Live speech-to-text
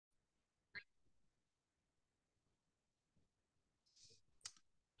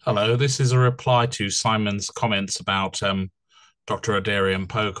Hello, this is a reply to Simon's comments about Dr.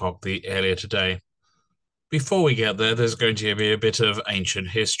 Aderin-Pocock earlier today. Before we get there, there's going to be a bit of ancient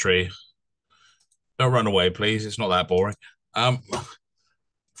history. Don't run away, please. It's not that boring. Um,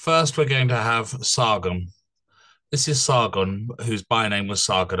 First, we're going to have Sargon. This is Sargon, whose byname was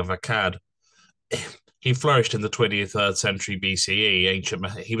Sargon of Akkad. He flourished in the 23rd century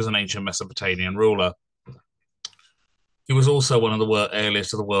BCE. He was an ancient Mesopotamian ruler. He was also one of the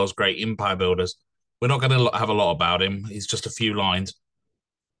earliest of the world's great empire builders. We're not going to have a lot about him. He's just a few lines.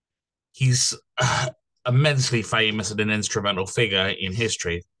 He's immensely famous and an instrumental figure in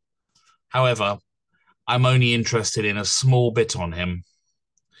history. However, I'm only interested in a small bit on him.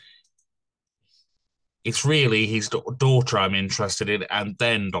 It's really his daughter I'm interested in, and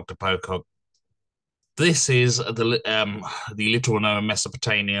then Dr. Pocock. This is the little-known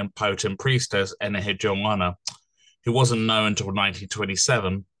Mesopotamian poet and priestess Enheduanna, who wasn't known until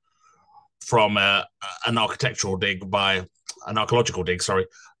 1927 from an archaeological dig, by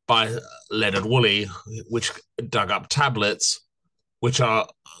Leonard Woolley, which dug up tablets which are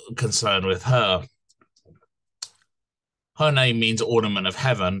concerned with her. Her name means ornament of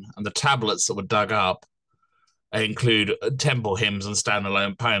heaven, and the tablets that were dug up include temple hymns and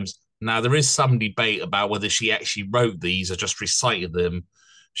standalone poems. Now, there is some debate about whether she actually wrote these or just recited them.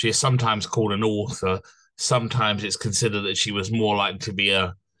 She is sometimes called an author. Sometimes it's considered that she was more likely to be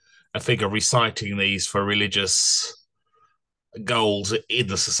a figure reciting these for religious goals in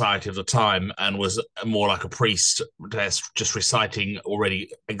the society of the time, and was more like a priest just reciting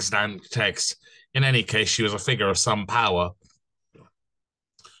already extant texts. In any case, she was a figure of some power.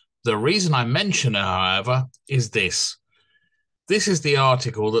 The reason I mention her, however, is this. This is the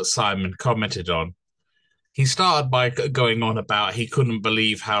article that Simon commented on. He started by going on about he couldn't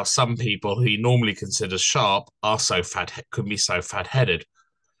believe how some people who he normally considers sharp could be so fat-headed.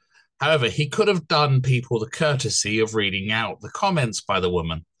 However, he could have done people the courtesy of reading out the comments by the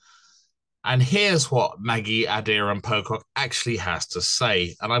woman. And here's what Maggie Aderin-Pocock actually has to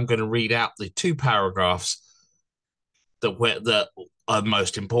say. And I'm going to read out the two paragraphs that are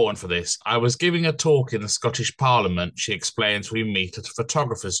most important for this. I was giving a talk in the Scottish Parliament. She explains we meet at a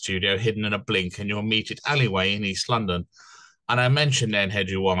photographer's studio hidden in a blink in your meet it alleyway in East London. And I mentioned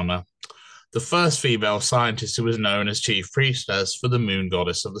Enheduanna, the first female scientist who was known as chief priestess for the moon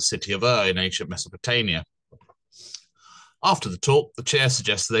goddess of the city of Ur in ancient Mesopotamia. After the talk, the chair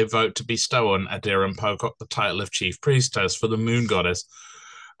suggested they vote to bestow on Aderin-Pocock the title of chief priestess for the moon goddess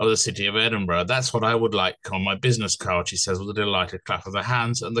of the city of Edinburgh. That's what I would like on my business card, she says with a delighted clap of the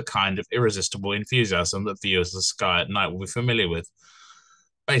hands and the kind of irresistible enthusiasm that viewers of the sky at night will be familiar with.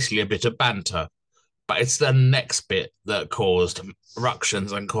 Basically a bit of banter. But it's the next bit that caused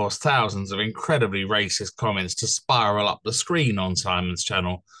ructions and caused thousands of incredibly racist comments to spiral up the screen on Simon's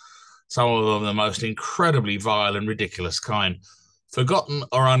channel, some of them the most incredibly vile and ridiculous kind. Forgotten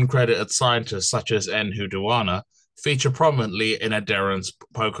or uncredited scientists such as Enheduanna feature prominently in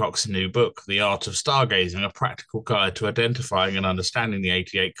Aderin-Pocock's new book, The Art of Stargazing, a practical guide to identifying and understanding the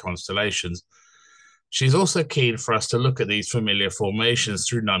 88 constellations. She's also keen for us to look at these familiar formations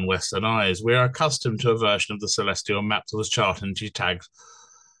through non-Western eyes. We are accustomed to a version of the celestial map that was charted and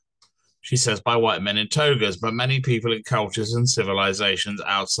she says, by white men in togas, but many people in cultures and civilizations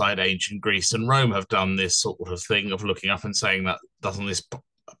outside ancient Greece and Rome have done this sort of thing of looking up and saying that, doesn't this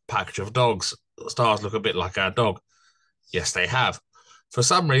package of stars look a bit like our dog? Yes, they have. For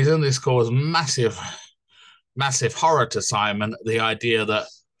some reason, this caused massive horror to Simon, the idea that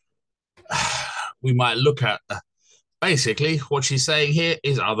we might look at. Basically, what she's saying here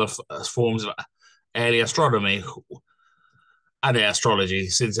is other forms of early astronomy and astrology,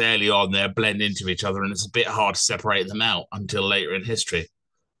 since early on they blend into each other and it's a bit hard to separate them out until later in history.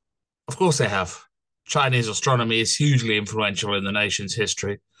 Of course they have. Chinese astronomy is hugely influential in the nation's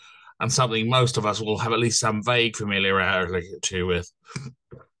history and something most of us will have at least some vague familiarity with.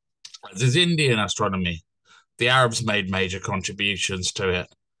 There's Indian astronomy. The Arabs made major contributions to it.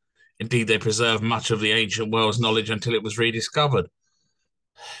 Indeed, they preserved much of the ancient world's knowledge until it was rediscovered.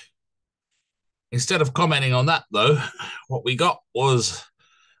 Instead of commenting on that, though, what we got was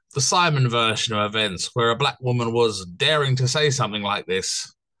the Simon version of events, where a black woman was daring to say something like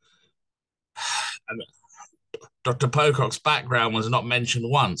this. And Dr. Pocock's background was not mentioned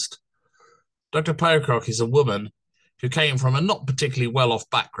once. Dr. Pocock is a woman who came from a not particularly well-off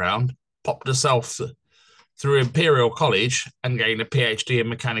background, popped herself through Imperial College and gained a PhD in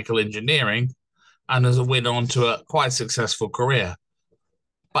mechanical engineering, and has went on to a quite successful career.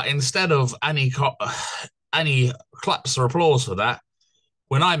 But instead of any claps or applause for that,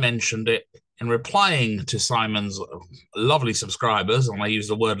 when I mentioned it, In replying to Simon's lovely subscribers, and I use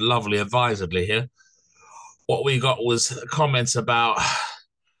the word lovely advisedly here, what we got was comments about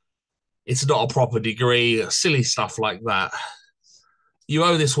it's not a proper degree, silly stuff like that. You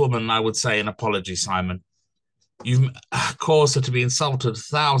owe this woman, I would say, an apology, Simon. You've caused her to be insulted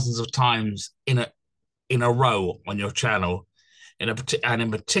thousands of times in a row on your channel, in a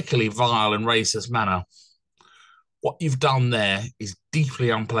particularly vile and racist manner. What you've done there is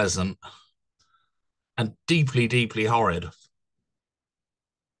deeply unpleasant and deeply, deeply horrid.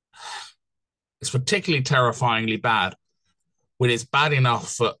 It's particularly terrifyingly bad when it's bad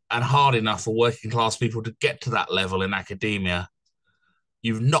enough and hard enough for working class people to get to that level in academia.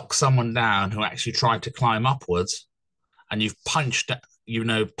 You've knocked someone down who actually tried to climb upwards, and you've punched at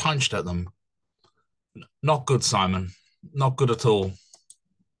them. Not good, Simon. Not good at all.